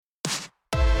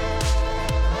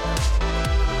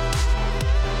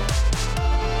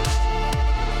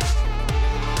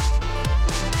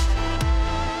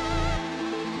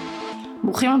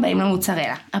ברוכים הבאים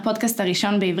למוצרלה, הפודקאסט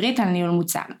הראשון בעברית על ניהול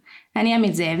מוצר. אני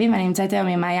עמית זאבי ואני נמצאת היום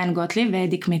עם מעיין גוטליב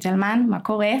ואדיק מitelמן. מה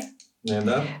קורה?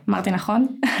 נהדר. אמרתי נכון?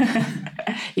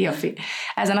 יופי.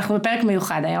 אז אנחנו בפרק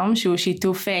מיוחד היום שהוא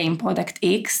שיתוף עם פרודקט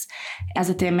X, אז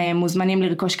אתם מוזמנים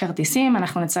לרכוש כרטיסים,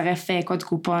 אנחנו נצרף קוד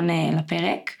קופון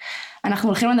לפרק. אנחנו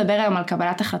הולכים לדבר היום על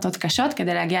קבלת החלטות קשות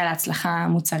כדי להגיע להצלחה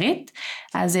מוצרית.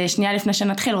 אז שנייה לפני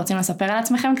שנתחיל, רוצים לספר על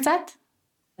עצמכם קצת?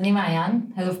 אני מעיין,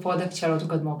 Head of Product של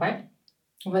אוטוקד מובייל.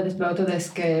 עובדת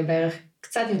באוטודסק בערך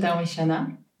קצת יותר משנה,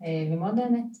 ומאוד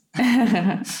נהנית.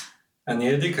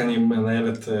 אני אדיק, אני מנהל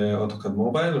את אוטוקד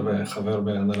מובייל וחבר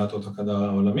בהנהלת אוטוקד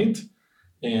העולמית.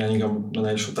 אני גם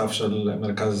מנהל שותף של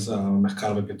מרכז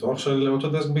המחקר ופיתוח של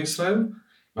אוטודסק בישראל,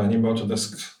 ואני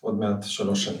באוטודסק עוד מעט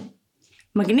 3 שנים.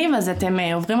 מגניב, אז אתם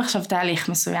עוברים עכשיו תהליך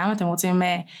מסוים, אתם רוצים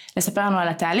לספר לנו על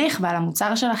התהליך ועל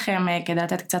המוצר שלכם כדי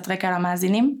לתת קצת רקע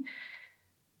למאזינים?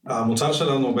 המוצר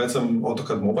שלנו הוא בעצם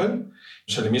אוטוקד מובייל,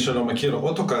 שלמי שלא מכיר,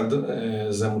 אוטוקד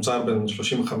זה מוצר בין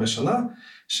 35 שנה,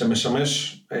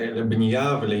 שמשמש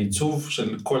לבנייה ולעיצוב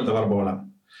של כל דבר בעולם.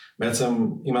 בעצם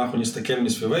אם אנחנו נסתכל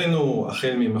מסביבנו,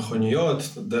 החל ממכוניות,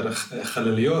 דרך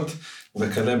חלליות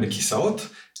וכלה בכיסאות,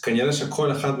 כנראה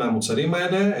שכל אחד מהמוצרים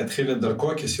האלה התחיל את דרכו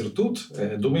כסרטוט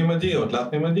דו-מימדי או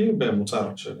תלת-מימדי במוצר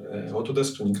של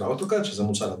אוטודסק שנקרא אוטוקד, שזה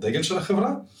מוצר הדגל של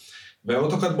החברה.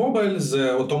 ואוטוקד מובייל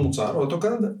זה אותו מוצר,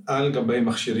 אוטוקד, על גבי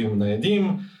מכשירים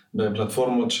ניידים,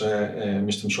 בפלטפורמות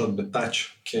שמשתמשות בטאץ'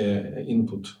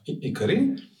 כאינפוט עיקרי,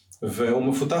 והוא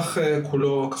מפותח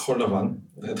כולו כחול לבן,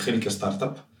 התחיל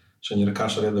כסטארט-אפ,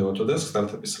 שנרכש על ידי אוטודסק,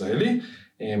 סטארט-אפ ישראלי,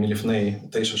 מלפני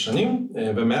 9 שנים,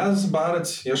 ומאז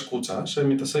בארץ יש קבוצה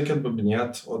שמתעסקת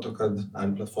בבניית אוטוקד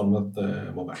על פלטפורמת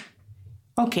מובייל.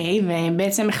 אוקיי,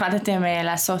 ובעצם החלטתם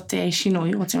לעשות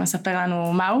שינוי, רוצים לספר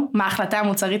לנו מהו? מה ההחלטה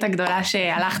המוצרית הגדולה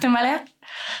שהלכתם עליה?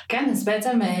 כן, אז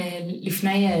בעצם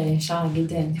לפני, אפשר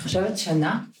להגיד, אני חושבת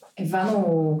שנה,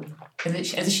 הבנו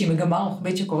איזושהי מגמה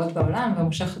רוחבית שקורית בעולם,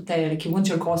 ומושכת לכיוון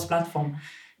של קרוס פלטפורם.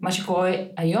 מה שקורה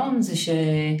היום זה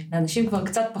שלאנשים כבר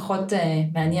קצת פחות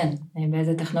מעניין,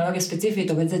 באיזה טכנולוגיה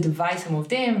ספציפית או באיזה device הם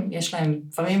עובדים, יש להם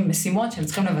לפעמים משימות שהם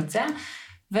צריכים לבצע,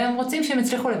 והם רוצים שהם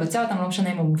יצליחו לבצע אותם, לא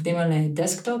משנה אם הם עובדים על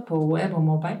דסקטופ או ווב או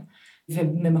מובייל,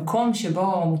 ובמקום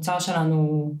שבו המוצר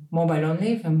שלנו מובייל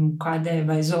אונלי וממוקד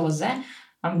באזור הזה,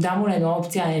 עמדה מולנו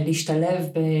האופציה להשתלב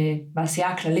בעשייה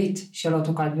הכללית של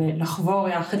אוטוקד, ולחבור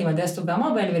יחד עם הדסקטופ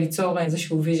והמובייל וליצור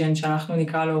איזשהו ויז'ן שאנחנו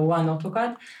נקרא לו One אוטוקד,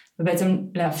 ובעצם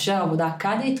לאפשר עבודה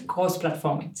קאדית קרוס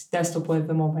פלטפורמית, דסקטופ ווב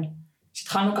ומובייל.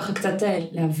 כשהתחלנו ככה קצת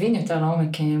להבין יותר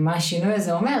לעומק מה השינוי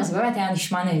הזה אומר, זה באמת היה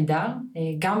נשמע נהדר,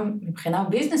 גם מבחינה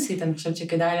ביזנסית אני חושבת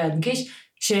שכדאי להדגיש,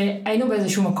 שהיינו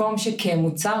באיזשהו מקום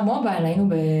שכמוצר מובייל היינו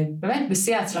באמת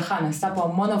בשיא ההצלחה, נעשתה פה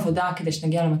המון עבודה כדי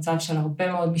שנגיע למצב של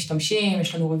הרבה מאוד משתמשים,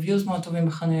 יש לנו ריוויוז מאוד טובים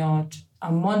בחנויות,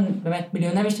 המון, באמת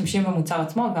מיליוני משתמשים במוצר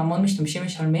עצמו והמון משתמשים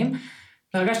משלמים,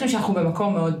 והרגשנו שאנחנו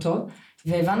במקום מאוד טוב,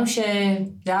 והבנו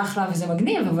שזה אחלה וזה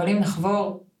מגניב, אבל אם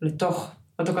נחבור לתוך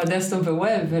אוטוקד דסקטופ וווב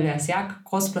ולעשייה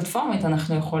קרוס פלטפורמית,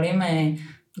 אנחנו יכולים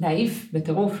להעיף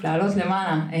בטירוף, לעלות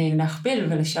למעלה, להכפיל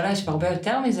ולשלש והרבה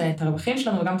יותר מזה את הרווחים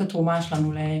שלנו וגם את התרומה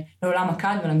שלנו לעולם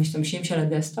הקאד ולמשתמשים של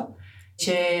הדסקטופ,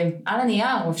 שעל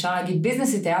הנייר, או אפשר להגיד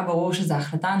ביזנסית, היה ברור שזו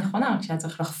ההחלטה הנכונה, כשהיה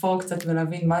צריך לחפור קצת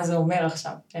ולהבין מה זה אומר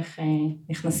עכשיו, איך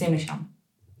נכנסים לשם.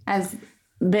 אז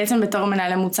בעצם בתור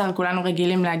מנהלי מוצר כולנו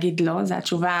רגילים להגיד לא, זו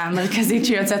התשובה המרכזית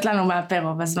שיוצאת לנו מהפה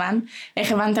רוב הזמן.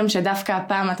 איך הבנתם שדווקא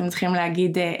הפעם אתם צריכים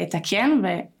להגיד את הכן,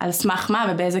 ועל סמך מה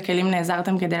ובאיזה כלים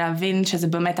נעזרתם כדי להבין שזה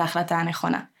באמת ההחלטה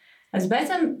הנכונה? אז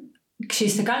בעצם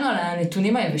כשהסתכלנו על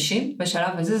הנתונים היבשים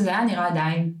בשלב הזה, זה היה נראה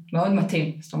עדיין מאוד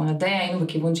מתאים. זאת אומרת, די היינו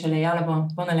בכיוון של יאללה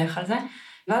בוא נלך על זה.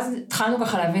 ואז התחלנו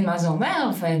ככה להבין מה זה אומר,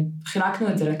 וחילקנו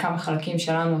את זה לכמה חלקים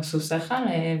שלנו עשו שכל,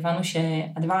 הבנו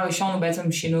שהדבר הראשון הוא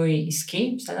בעצם שינוי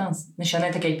עסקי, בסדר? אז נשנה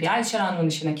את ה-KPI שלנו,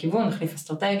 נשנה כיוון, נחליף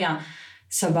אסטרטגיה,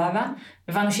 סבבה.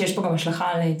 הבנו שיש פה גם השלכה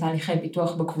לתהליכי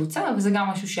פיתוח בקבוצה, וזה גם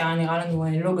משהו שהיה נראה לנו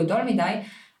לא גדול מדי.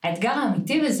 האתגר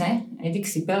האמיתי בזה, אדיק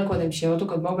סיפר קודם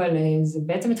שאוטוקד מובייל זה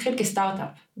בעצם התחיל כסטארט-אפ,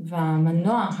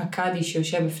 והמנוע הקאדי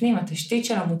שיושב בפנים, התשתית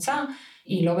של המוצר,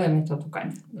 היא לא באמת אוטוקד.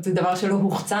 זה דבר שלא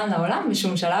הוחצן לעולם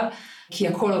בשום שלב, כי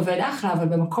הכל עובד אחלה, אבל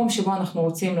במקום שבו אנחנו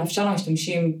רוצים לאפשר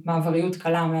למשתמשים מעבריות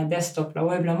קלה מהדסקטופ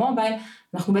לווב למובייל,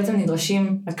 אנחנו בעצם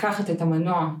נדרשים לקחת את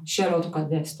המנוע של אוטוקד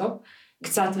דסקטופ.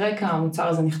 קצת רקע, המוצר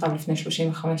הזה נכתב לפני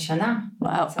 35 שנה.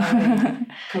 וואו. מוצר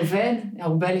כבד,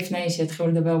 הרבה לפני שהתחילו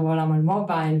לדבר בעולם על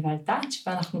מובייל ועל טאץ',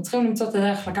 ואנחנו צריכים למצוא את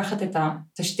הדרך לקחת את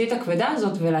התשתית הכבדה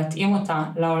הזאת ולהתאים אותה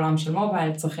לעולם של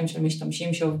מובייל, צרכים של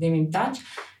משתמשים שעובדים עם טאץ',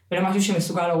 ולמשהו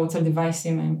שמסוגל לרוץ על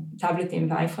דיווייסים,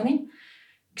 טאבלטים ואייפונים.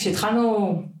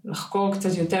 כשהתחלנו לחקור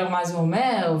קצת יותר מה זה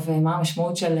אומר, ומה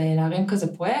המשמעות של להרים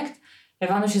כזה פרויקט,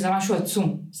 הבנו שזה משהו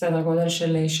עצום, בסדר גודל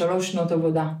של 3 שנות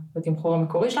עבודה בתמחור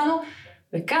המקורי שלנו,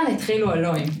 וכאן התחילו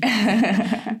אלוהים.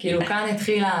 כאילו כאן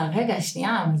התחילה, רגע,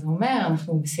 שנייה, מה זה אומר,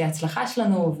 אנחנו בשיא ההצלחה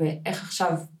שלנו, ואיך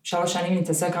עכשיו 3 שנים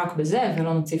נתעסק רק בזה,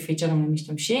 ולא נוציא פיצ'רים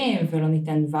למשתמשים, ולא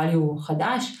ניתן value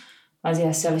חדש, מה זה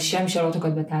יעשה לשם של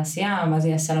אוטוקוד בתעשייה, מה זה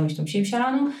יעשה למשתמשים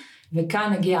שלנו,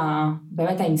 וכאן הגיע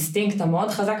באמת האינסטינקט המאוד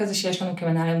חזק הזה שיש לנו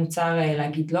כמנהלי מוצר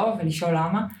להגיד לא ולשאול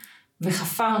למה,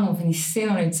 וחפרנו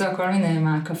וניסינו למצוא כל מיני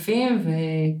מעקפים,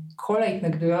 וכל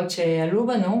ההתנגדויות שעלו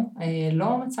בנו,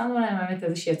 לא מצאנו להם באמת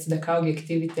איזושהי הצדקה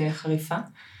אובייקטיבית חריפה.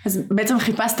 אז בעצם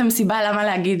חיפשתם סיבה למה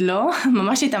להגיד לא,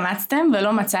 ממש התאמצתם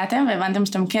ולא מצאתם, והבנתם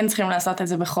שאתם כן צריכים לעשות את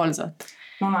זה בכל זאת.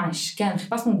 ממש, כן,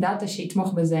 חיפשנו דאטה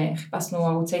שיתמוך בזה, חיפשנו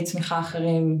ערוצי צמיחה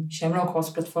אחרים שהם לא קרוס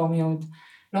פלטפורמיות,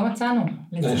 לא מצאנו.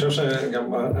 אני חושב שגם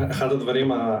אחד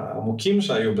הדברים העמוקים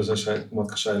שהיו בזה,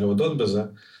 שמאוד קשה להודות בזה,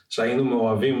 שהיינו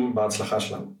מאוהבים בהצלחה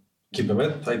שלנו. כי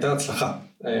באמת הייתה הצלחה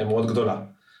מאוד גדולה.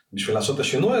 בשביל לעשות את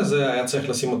השינוי הזה, היה צריך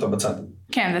לשים אותה בצד.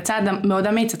 כן, זה צעד מאוד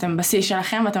אמיץ, אתם בשיא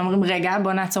שלכם, ואתם אומרים, רגע,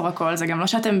 בוא נעצור הכל, זה גם לא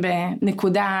שאתם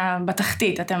בנקודה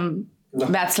בתחתית, אתם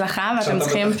בהצלחה, ואתם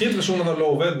צריכים... כשאתה בתחתית ושום דבר לא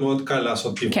עובד, מאוד קל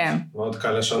לעשות פיבוט. כן. מאוד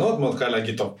קל לשנות, מאוד קל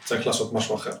להגיד, טוב, צריך לעשות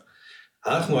משהו אחר.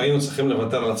 אנחנו היינו צריכים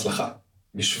לוותר על הצלחה.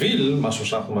 בשביל משהו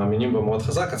שאנחנו מאמינים בו מאוד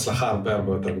חזק, הצלחה הרבה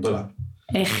הרבה יותר גדולה.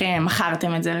 איך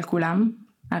מכרתם את זה לכולם?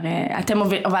 הרי אתם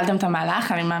הובלתם את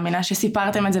המהלך, אני מאמינה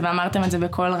שסיפרתם את זה ואמרתם את זה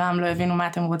בכל רם, לא הבינו מה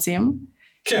אתם רוצים.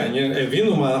 כן,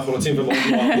 הבינו מה אנחנו רוצים ומאוד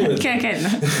לא אהבו את זה. כן, כן.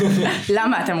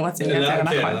 למה אתם רוצים? כן,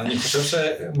 אני חושב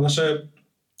שמה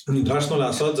שנדרשנו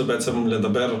לעשות זה בעצם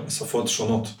לדבר שפות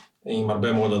שונות עם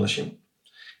הרבה מאוד אנשים.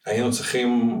 היינו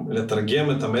צריכים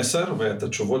לתרגם את המסר ואת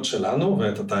התשובות שלנו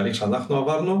ואת התהליך שאנחנו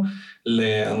עברנו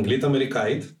לאנגלית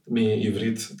אמריקאית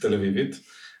מעברית תל אביבית,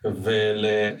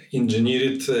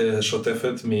 ולאינג'ינירית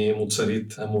שוטפת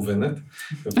ממוצרית מובנת,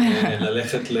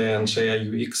 וללכת לאנשי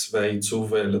ה-UX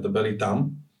והעיצוב ולדבר איתם,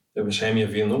 ושהם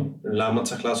יבינו למה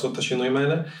צריך לעשות את השינויים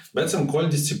האלה. בעצם כל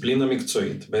דיסציפלינה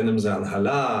מקצועית, בין אם זה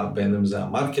הנהלה, בין אם זה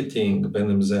המרקטינג, בין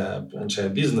אם זה אנשי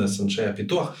הביזנס, אנשי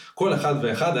הפיתוח, כל אחד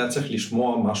ואחד היה צריך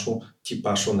לשמוע משהו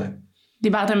טיפה שונה.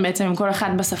 דיברתם בעצם עם כל אחד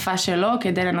בשפה שלו,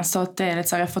 כדי לנסות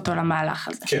לצרף אותו למהלך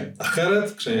הזה. כן,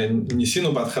 אחרת,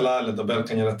 כשניסינו בהתחלה לדבר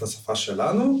כנראה את השפה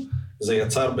שלנו, זה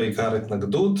יצר בעיקר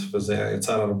התנגדות, וזה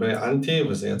יצר הרבה אנטי,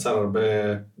 וזה יצר הרבה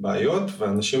בעיות,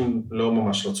 ואנשים לא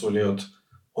ממש רצו להיות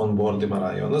אונבורד עם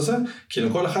הרעיון הזה, כי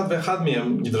לכל אחד ואחד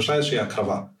מהם נדרשה איזושהי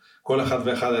הקרבה. כל אחד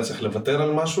ואחד היה צריך לוותר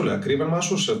על משהו, להקריב על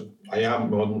משהו שהיה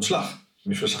מאוד מוצלח.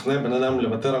 בשביל לשכנע בן אדם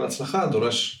לוותר על הצלחה,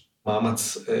 דורש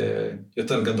מאמץ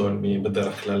יותר גדול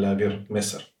מבדרך כלל להעביר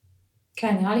מסר.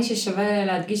 כן, נראה לי ששווה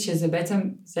להדגיש שזה בעצם,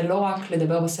 זה לא רק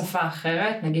לדבר בשפה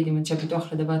אחרת, נגיד עם אנשי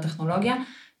פיתוח לדבר טכנולוגיה,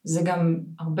 זה גם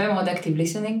הרבה מאוד active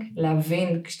listening,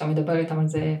 להבין כשאתה מדבר איתם על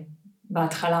זה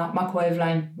בהתחלה, מה כואב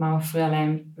להם, מה מפריע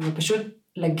להם, ופשוט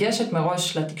לגשת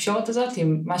מראש לתקשורת הזאת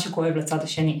עם מה שכואב לצד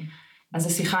השני. אז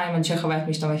השיחה עם אנשי חוויית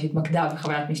משתמש התמקדה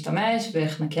בחוויית משתמש,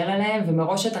 ואיך נקל עליהם,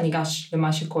 ומראש אתה ניגש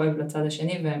למה שכואב לצד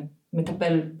השני,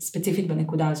 ומטפל ספציפית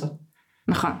בנקודה הזאת.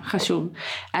 נכון, חשוב.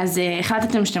 אז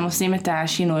החלטתם שאתם עושים את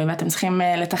השינוי, ואתם צריכים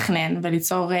לתכנן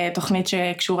וליצור תוכנית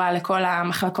שקשורה לכל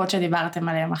המחלקות שדיברתם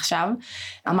עליהן עכשיו.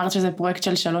 אמרת שזה פרויקט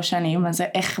של 3 שנים, אז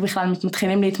איך בכלל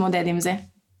מתחילים להתמודד עם זה?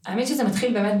 האמת שזה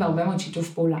מתחיל באמת בהרבה מאוד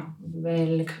שיתוף פעולה,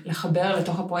 ולחבר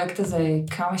לתוך הפרויקט הזה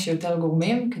כמה שיותר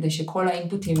גורמים, כדי שכל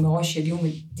האינפוטים מראש יגיעו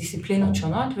מדיסציפלינות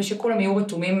שונות, ושכולם יהיו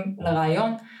רתומים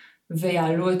לרעיון,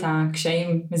 ויעלו את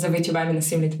הקשיים מזווית שבה הם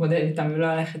מנסים להתמודד איתם,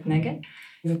 ולא ללכת נגד.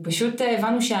 ופשוט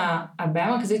הבנו שהבעיה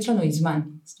המרכזית שלנו היא זמן.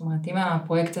 זאת אומרת, אם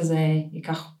הפרויקט הזה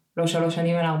ייקח לא 3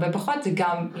 שנים, אלא הרבה פחות, זה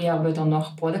גם יהיה הרבה יותר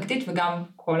נוח פרודקטית, וגם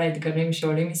כל האתגרים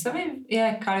שעולים מסביב,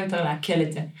 יהיה קל יותר להקל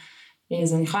את זה.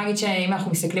 אז אני יכולה להגיד שאם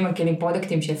אנחנו מסתכלים על כלים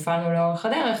פרודקטים שהפעלנו לאורך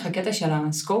הדרך, הקטע של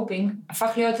הסקופינג הפך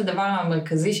להיות הדבר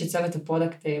המרכזי שצוות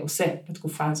הפרודקט עושה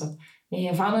בתקופה הזאת.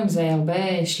 עברנו עם זה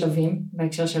הרבה שלבים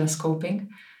בהקשר של הסקופינג,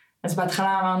 אז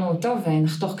בהתחלה אמרנו, טוב,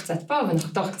 נחתוך קצת פה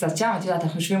ונחתוך קצת שם, את יודעת,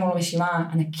 אנחנו יושבים מול רשימה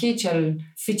ענקית של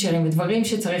פיצ'רים ודברים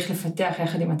שצריך לפתח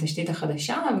יחד עם התשתית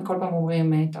החדשה, וכל פעם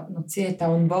אומרים, טוב, נוציא את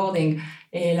האונבורדינג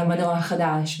למנוע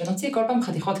החדש, ונוציא כל פעם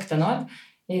חתיכות קטנות,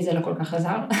 זה לא כל כך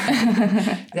עזר,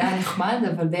 זה היה נחמד,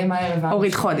 אבל די מהר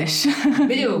הוריד חודש.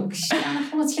 בדיוק,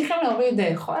 שאנחנו מצליחים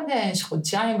להוריד חודש,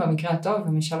 חודשיים במקרה הטוב,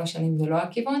 ו3 שנים זה לא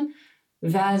הכיוון,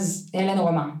 ואז העלינו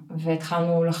רמה,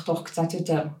 והתחלנו לחתוך קצת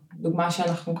יותר. דוגמה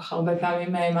שאנחנו ככה הרבה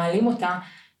פעמים מעלים אותה,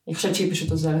 אני חושבת שהיא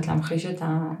פשוט עוזרת להמחיש את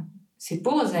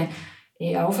הסיפור הזה.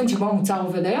 האופן שבו המוצר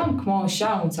עובד היום, כמו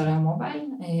שאר מוצרי המובייל,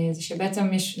 זה שבעצם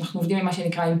אנחנו עובדים עם מה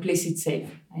שנקרא implicit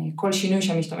save. כל שינוי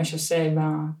שהמשתמש עושה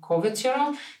בקובץ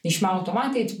שלו, נשמר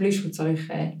אוטומטית, בלי שהוא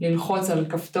צריך ללחוץ על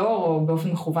כפתור, או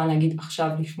באופן מכוון להגיד עכשיו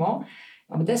לשמור.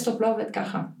 בדסטופ לא עובד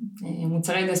ככה.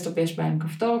 מוצרי דסטופ יש בהם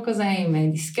כפתור כזה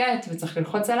עם דיסקט וצריך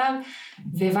ללחוץ עליו,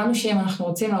 והבנו שאם אנחנו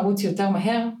רוצים לרוץ יותר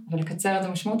מהר ולקצר את זה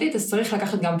משמעותית, אז צריך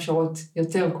לקחת גם פשרות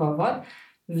יותר כואבות,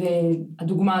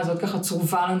 והדוגמה הזאת ככה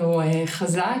צרובה לנו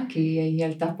חזק, כי היא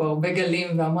עלתה פה הרבה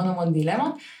גלים והמון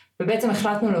דילמות, ובעצם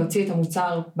החלטנו להוציא את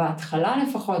המוצר בהתחלה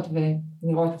לפחות,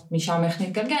 ולראות משם איך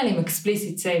נתגלגל עם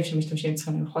explicit save שמשתמשים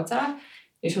צריכים ללחוץ עליו.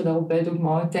 יש עוד הרבה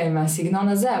דוגמאות מהסגנון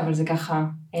הזה, אבל זה ככה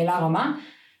העלה רמה,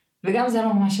 וגם זה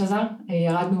לא ממש עזר.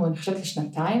 ירדנו, אני חושבת,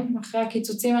 לשנתיים אחרי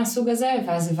הקיצוצים מהסוג הזה,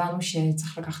 ואז הבנו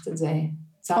שצריך לקחת את זה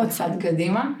צעד אחד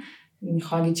קדימה. אני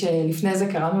יכולה להגיד שלפני זה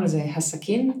קראנו לזה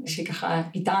הסכין, שככה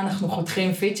איתה אנחנו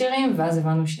חותכים פיצ'רים, ואז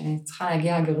הבנו שצריכה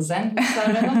להגיע הגרזן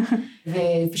בסלנו,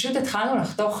 ופשוט התחלנו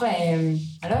לחתוך,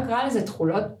 אני לא אקרא לזה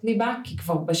תחולות ליבה, כי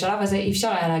כבר בשלב הזה אי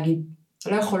אפשר היה להגיד,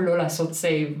 אתה לא יכול לא לעשות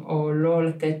סייב, או לא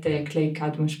לתת כלי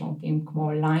קאד משמעותיים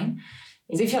כמו ליין,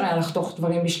 אז אי אפשר היה לחתוך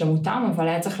דברים בשלמותם, אבל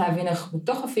היה צריך להבין איך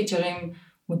בתוך הפיצ'רים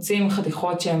מוצאים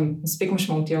חתיכות שהן מספיק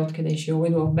משמעותיות כדי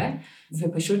שיורידו הרבה,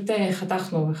 ופשוט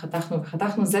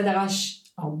חתכנו, זה דרש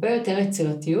הרבה יותר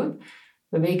יצירתיות,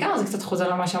 ובעיקר זה קצת חוזר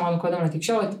למה שאמרנו קודם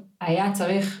לתקשורת, היה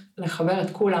צריך לחבר את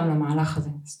כולם למהלך הזה,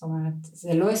 זאת אומרת,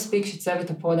 זה לא הספיק שצוות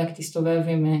הפרודקט יסתובב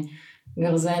עם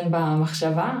גרזן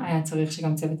במחשבה, היה צריך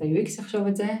שגם צוות ה-UX יחשוב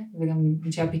את זה, וגם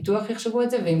אנשי הפיתוח יחשבו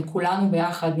את זה, ואם כולנו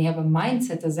ביחד נהיה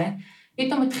במיינדסט הזה,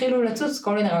 פתאום התחילו לצוץ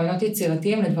כל מיני רעיונות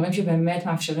יצירתיים לדברים שבאמת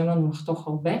מאפשרים לנו לחתוך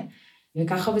הרבה,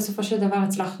 וככה בסופו של דבר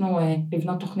הצלחנו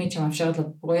לבנות תוכנית שמאפשרת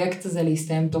לפרויקט הזה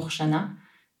להסתיים תוך שנה,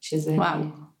 שזה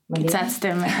מדהים.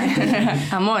 קיצצתם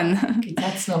המון.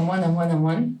 קיצצנו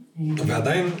המון.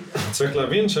 ועדיין צריך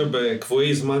להבין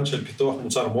שבקבועי זמן של פיתוח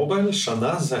מוצר מובייל,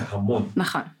 שנה זה המון.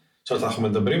 נכון. עכשיו אנחנו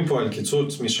מדברים פה על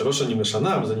קיצוץ מ3 שנים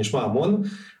לשנה, וזה נשמע המון,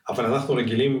 אבל אנחנו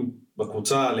רגילים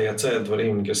בקבוצה לייצר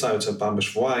דברים, גרסה יוצאת פעם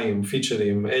בשבועיים,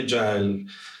 פיצ'רים, אג'ייל,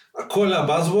 כל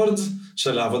הבאזוורדס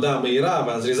של העבודה המהירה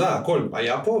והזריזה, הכל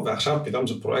היה פה, ועכשיו פתאום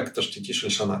זה פרויקט תשתיתי של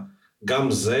שנה.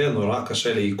 גם זה נורא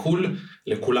קשה לעיכול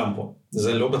לכולם פה.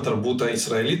 זה לא בתרבות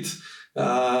הישראלית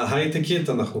ההייטקית,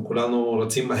 אנחנו כולנו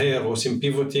רצים מהר, עושים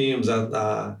פיבוטים, זה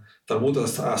התרבות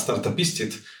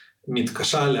הסטארט-אפיסטית,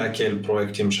 מתקשה להקל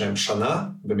פרויקטים שהם שנה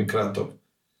במקרה טוב.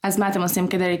 אז מה אתם עושים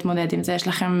כדי להתמודד עם זה? יש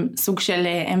לכם סוג של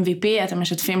MVP, אתם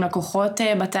משתפים לקוחות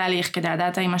בתהליך כדי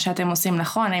לדעת האם מה שאתם עושים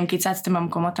נכון, האם קיצצתם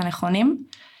במקומות הנכונים?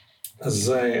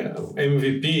 אז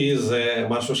MVP זה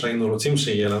משהו שהיינו רוצים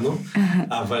שיהיה לנו,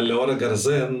 אבל לאור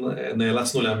הגרזן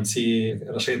נאלצנו להמציא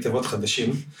ראשי תיבות חדשים,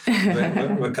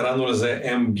 וקראנו לזה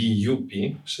MBUP,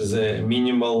 שזה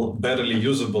Minimal Barely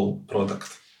Usable Product.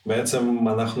 בעצם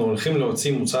אנחנו הולכים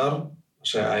להוציא מוצר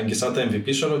שהגיסת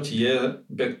ה-MVP שלו תהיה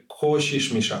בקושי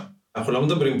שמישה. אנחנו לא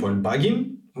מדברים פה על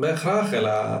באגים בהכרח, אלא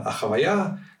החוויה,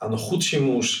 הנוחות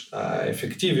שימוש,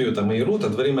 האפקטיביות, המהירות,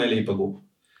 הדברים האלה ייפגעו.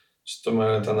 זאת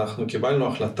אומרת, אנחנו קיבלנו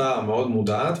החלטה מאוד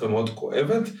מודעת ומאוד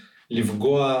כואבת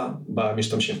לפגוע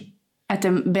במשתמשים.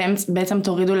 אתם בעצם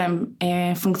תורידו להם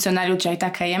פונקציונליות שהייתה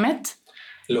קיימת?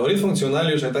 להוריד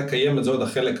פונקציונליות שהייתה קיימת זה עוד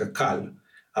החלק הקל.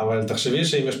 אבל תחשבי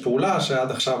שאם יש פעולה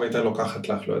שעד עכשיו הייתה לוקחת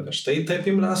לך, לא יודע, 2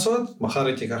 טייפים לעשות, מחר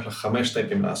היא תיקח לך 5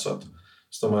 טייפים לעשות.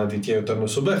 זאת אומרת, היא תהיה יותר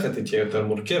מסובכת, היא תהיה יותר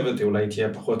מורכבת, אולי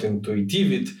תהיה פחות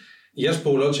אינטואיטיבית. יש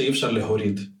פעולות שאי אפשר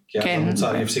להוריד, כי כן,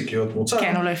 המוצר יפסיק להיות מוצר.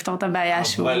 כן, הוא לא יפתור את הבעיה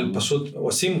שהוא... אבל פשוט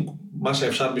עושים מה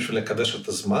שאפשר בשביל לקדש את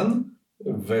הזמן,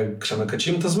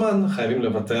 וכשמקדשים את הזמן, חייבים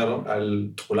לוותר על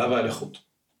תחולה ועל איכות.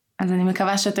 אז אני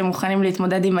מקווה שאתם מוכנים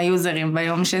להתמודד עם היוזרים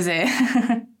ביום שזה...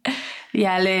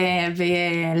 יעלה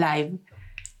ויהיה לייב.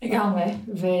 לגמרי,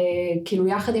 וכאילו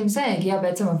יחד עם זה הגיעה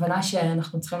בעצם הבנה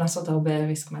שאנחנו צריכים לעשות הרבה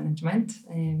ריסק מנג'מנט,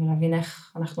 ולהבין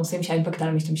איך אנחנו עושים שהאימפקט על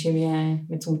המשתמשים יהיה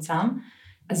מצומצם.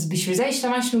 אז בשביל זה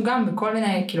השתמשנו גם בכל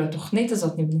מיני, כאילו התוכנית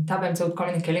הזאת נבנתה באמצעות כל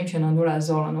מיני כלים שנועדו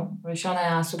לעזור לנו. הראשון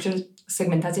היה סוג של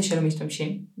סגמנטציה של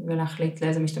המשתמשים, ולהחליט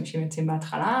לאיזה משתמשים יוצאים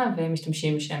בהתחלה,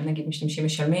 ומשתמשים שהם נגיד משתמשים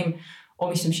משלמים,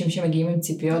 או משתמשים שמגיעים עם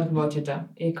ציפיות גבוהות יותר,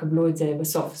 יקבלו את זה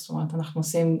בסוף. זאת אומרת, אנחנו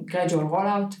עושים gradual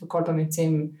rollout, וכל פעם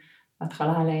יוצאים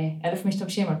בהתחלה ל1,000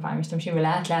 משתמשים, 2,000 משתמשים,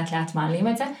 ולאט מעלים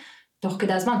את זה. תוך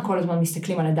כדי הזמן, כל הזמן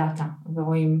מסתכלים על הדאטה,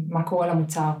 ורואים מה קורה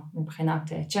למוצר,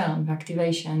 מבחינת churn,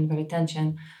 ו-activation, ו-retention,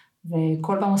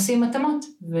 וכל פעם עושים התאמות,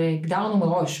 והגדרנו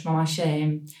מראש ממש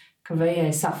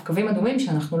קווי סף, קווים אדומים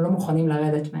שאנחנו לא מוכנים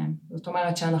לרדת מהם. זאת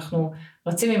אומרת שאנחנו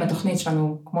רצים עם התוכנית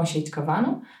שלנו כמו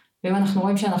שהתכוונו, ואם אנחנו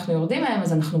רואים שאנחנו יורדים מהם,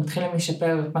 אז אנחנו מתחילים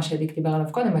לשפר את מה שאדיק דיבר עליו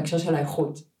קודם, בהקשר של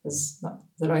האיכות. אז לא,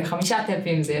 זה לא יהיה 5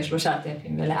 טפים, זה יהיה 3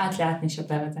 טפים, ולאט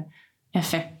נשפר את זה.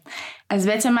 יפה. אז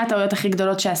בעצם מה הטעויות הכי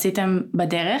גדולות שעשיתם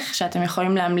בדרך, שאתם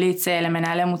יכולים להמליץ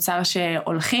למנהלי מוצר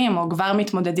שהולכים, או כבר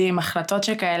מתמודדים עם החלטות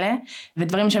שכאלה,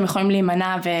 ודברים שהם יכולים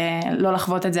להימנע ולא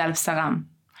לחוות את זה על בשרם?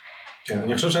 כן,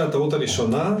 אני חושב שהטעות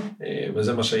הראשונה,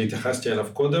 וזה מה שהתייחסתי אליו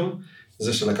קודם,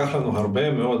 זה שלקח לנו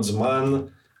הרבה מאוד זמן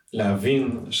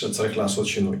להבין שצריך לעשות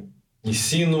שינוי.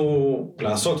 ניסינו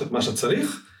לעשות את מה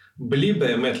שצריך, בלי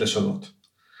באמת לשנות.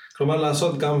 כלומר,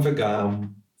 לעשות גם וגם,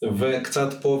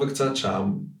 וקצת פה וקצת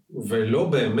שם, ולא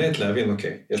באמת להבין,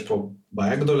 אוקיי, יש פה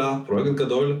בעיה גדולה, פרויקט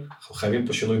גדול, אנחנו חייבים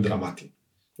פה שינוי דרמטי.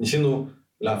 ניסינו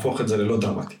להפוך את זה ללא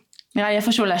דרמטי. נראה לי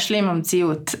איפשהו להשלים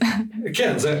המציאות.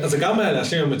 כן, זה גם היה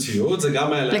להשלים המציאות, זה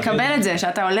גם היה לקבל את זה,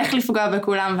 שאתה הולך לפגוע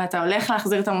בכולם, ואתה הולך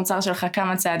להחזיר את המוצר שלך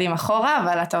כמה צעדים אחורה,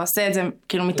 אבל אתה עושה את זה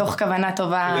כאילו מתוך כוונה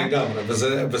טובה. לגמרי,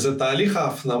 וזה תהליך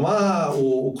ההפנמה,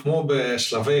 הוא כמו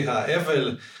בשלבי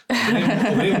האבל,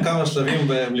 עוברים כמה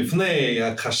שלבים לפני,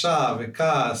 הכחשה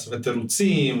וכעס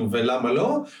ותירוצים ולמה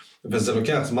לא, וזה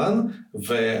לוקח זמן,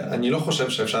 ואני לא חושב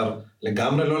שאפשר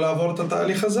לגמרי לא לעבור את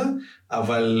התהליך הזה,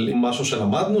 אבל משהו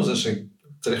שלמדנו זה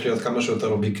שצריך להיות כמה שיותר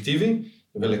אובייקטיבי,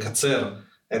 ולקצר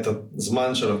את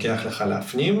הזמן שלוקח לך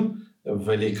להפנים,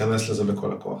 ולהיכנס לזה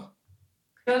בכל הכוח.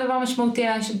 זה דבר משמעותי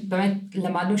היה שבאמת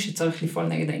למדנו שצריך לפעול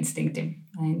נגד האינסטינקטים.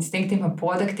 האינסטינקטים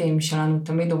הפרודקטים שלנו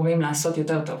תמיד אומרים לעשות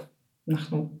יותר טוב.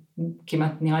 אנחנו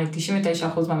כמעט נראה לי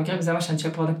 99% מהמקרים, זה מה שאנשי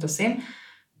פרודקט עושים,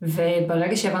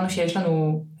 וברגע שהבנו שיש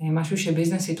לנו משהו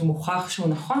שביזנסית הוא מוכח שהוא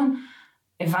נכון,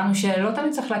 הבנו שלא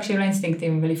תמיד צריך להקשיב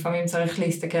לאינסטינקטים, ולפעמים צריך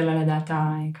להסתכל על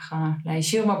הדאטה, ככה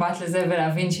להישיר מבט לזה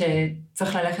ולהבין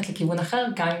שצריך ללכת לכיוון אחר,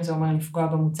 גם אם זה אומר לפגוע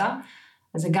במוצר.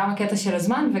 אז זה גם הקטע של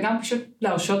הזמן, וגם פשוט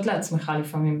להרשות לעצמך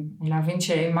לפעמים, להבין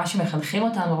שמה שמחנכים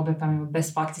אותנו הרבה פעמים,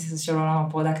 ב-best practices של עולם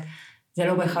הפרודקט, זה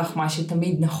לא בהכרח מה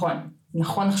שתמיד נכון.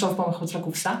 נכון לחשוב פה מחוץ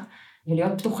לקופסה,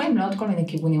 ולהיות פתוחים לעוד כל מיני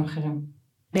כיוונים אחרים.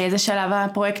 באיזה שלב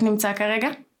הפרויקט נמצא כרגע?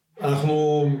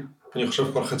 אנחנו, אני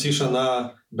חושב, כבר חצי שנה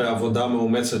בעבודה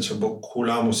מאומצת שבו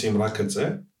כולם עושים רק את זה,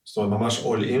 זאת אומרת ממש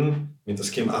all in,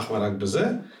 מתעסקים אך ורק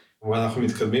בזה, ואנחנו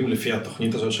מתקדמים לפי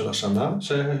התוכנית הזאת של השנה,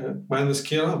 שמעיין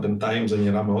הזכירה, בינתיים זה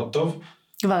נראה מאוד טוב.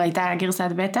 כבר הייתה גרסת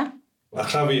בטא?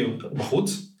 עכשיו היא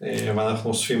בחוץ, ואנחנו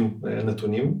אוספים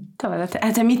נתונים. טוב, אז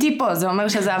אתם איתי פה, זה אומר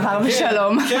שזה עבר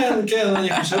בשלום. כן,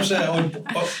 אני חושב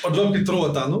שעוד לא פיתרו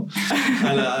אותנו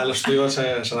על השטויות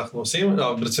שאנחנו עושים.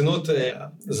 ברצינות,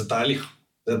 זה תהליך.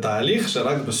 זה תהליך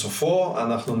שרק בסופו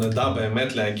אנחנו נדע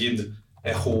באמת להגיד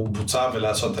איך הוא בוצע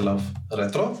ולעשות עליו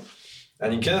רטרו.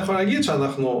 אני כן יכול להגיד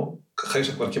שאנחנו, אחרי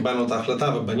שכבר קיבלנו את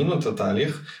ההחלטה ובנינו את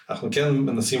התהליך, אנחנו כן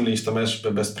מנסים להשתמש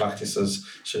ב-best practices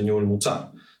של ניהול מוצר.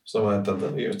 זאת אומרת,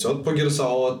 יוצאות פה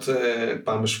גרסאות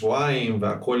פעם בשבועיים,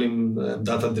 והכל עם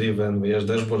דאטה דריבן, ויש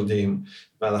דשבורדים,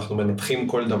 ואנחנו מנתחים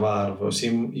כל דבר,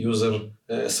 ועושים user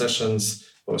sessions,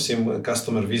 ועושים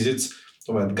customer visits, זאת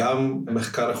אומרת, גם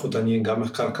מחקר איכותני, גם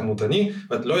מחקר כמותני,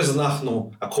 ולא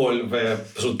הזנחנו הכל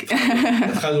ופשוט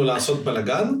התחלנו לעשות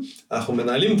בלגן, אנחנו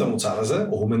מנהלים את המוצר הזה,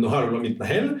 הוא מנוהל, הוא לא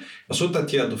מתנהל, פשוט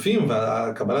התיעדופים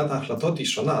והקבלת ההחלטות היא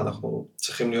שונה, אנחנו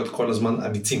צריכים להיות כל הזמן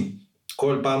אמיצים.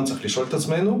 כל פעם צריך לשאול את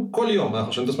עצמנו, כל יום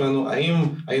אנחנו שואלים את עצמנו, האם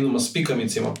היינו מספיק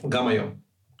אמיצים גם היום.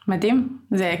 מדהים,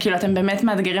 זה כאילו אתם באמת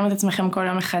מאתגרים את עצמכם כל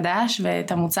יום מחדש,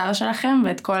 ואת המוצר שלכם,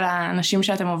 ואת כל האנשים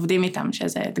שאתם עובדים איתם,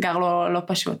 שזה אתגר לא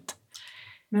פשוט.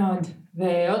 מאוד,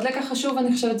 ועוד לקח חשוב,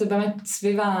 אני חושבת, זה באמת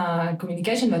סביב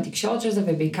הקומיוניקיישן והתקשורת של זה,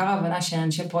 ובעיקר ההבנה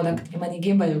שאנשי פרודקט הם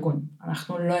מנהיגים בארגון.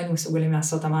 אנחנו לא היינו מסוגלים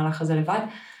לעשות את המהלך הזה לבד,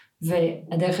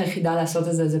 והדרך היחידה לעשות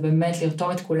את זה, זה באמת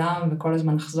לרתום את כולם, וכל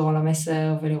הזמן לחזור על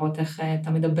המסר, ולראות איך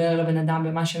אתה מדבר לבן אדם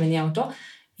במה שמניע אותו,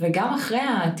 וגם אחרי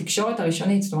התקשורת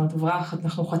הראשונית, זאת אומרת,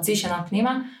 אנחנו חצי שנה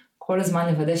פנימה, כל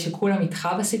הזמן לוודא שכולם איתך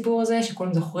בסיפור הזה,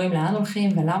 שכולם זוכרים לאן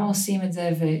הולכים, ולמה עושים את זה,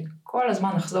 וכל הזמן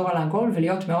לחזור על העגול,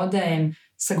 ולהיות מאוד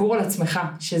סגור על עצמך,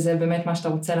 שזה באמת מה שאתה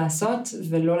רוצה לעשות,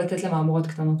 ולא לתת למאמורות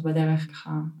קטנות בדרך, ככה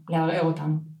לערער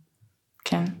אותנו.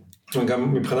 כן.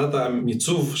 גם מבחינת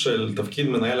המיצוב של תפקיד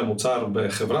מנהל המוצר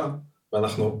בחברה,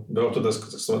 ואנחנו באוטודסק,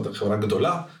 זאת אומרת, חברה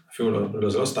גדולה, אפילו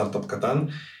זה לא סטארט-אפ קטן,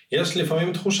 יש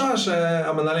לפעמים תחושה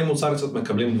שהמנהלי מוצר קצת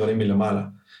מקבלים דברים מלמעלה,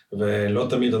 ולא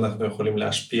תמיד אנחנו יכולים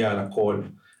להשפיע על הכל,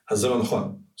 אז זה לא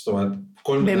נכון. זאת אומרת,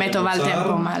 כל באמת הובלתם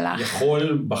פה מהלך.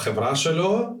 יכול בחברה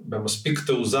שלו, במספיק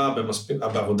תעוזה,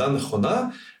 בעבודה נכונה,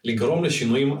 לגרום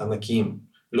לשינויים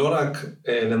ענקיים. לא רק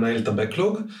לנהל את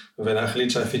הבקלוג, ולהחליט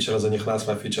שהפיצ'ר הזה נכנס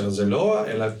והפיצ'ר הזה לא,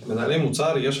 אלא מנהלי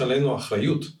מוצר יש עלינו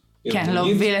אחריות. כן,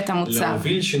 להוביל את המוצר.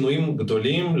 להוביל שינויים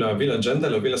גדולים, להוביל אג'נדה,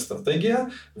 להוביל אסטרטגיה,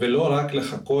 ולא רק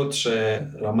לחכות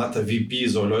שרמת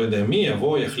ה-VPs או לא יודע מי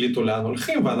יבוא, יחליטו לאן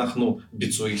הולכים, ואנחנו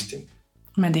ביצועיסטים.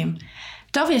 מדהים.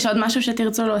 טוב, יש עוד משהו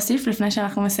שתרצו להוסיף לפני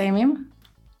שאנחנו מסיימים?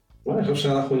 אני חושב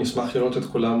שאנחנו נשמח לראות את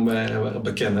כולם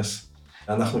בכנס.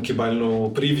 אנחנו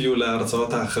קיבלנו פריוויו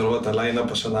להרצאות האחרות,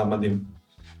 הליינאפ השנה מדהים.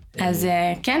 אז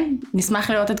כן, נשמח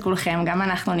לראות את כולכם, גם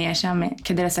אנחנו נהיה שם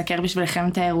כדי לסקר בשבילכם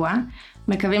את האירוע.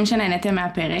 מקווים שנהנתם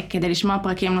מהפרק, כדי לשמוע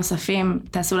פרקים נוספים,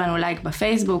 תעשו לנו לייק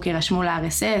בפייסבוק, יירשמו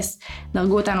ל-RSS,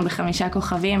 דרגו אותנו ב5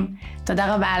 כוכבים.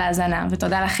 תודה רבה על ההאזנה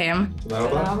ותודה לכם. תודה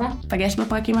רבה. פגש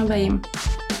בפרקים הבאים.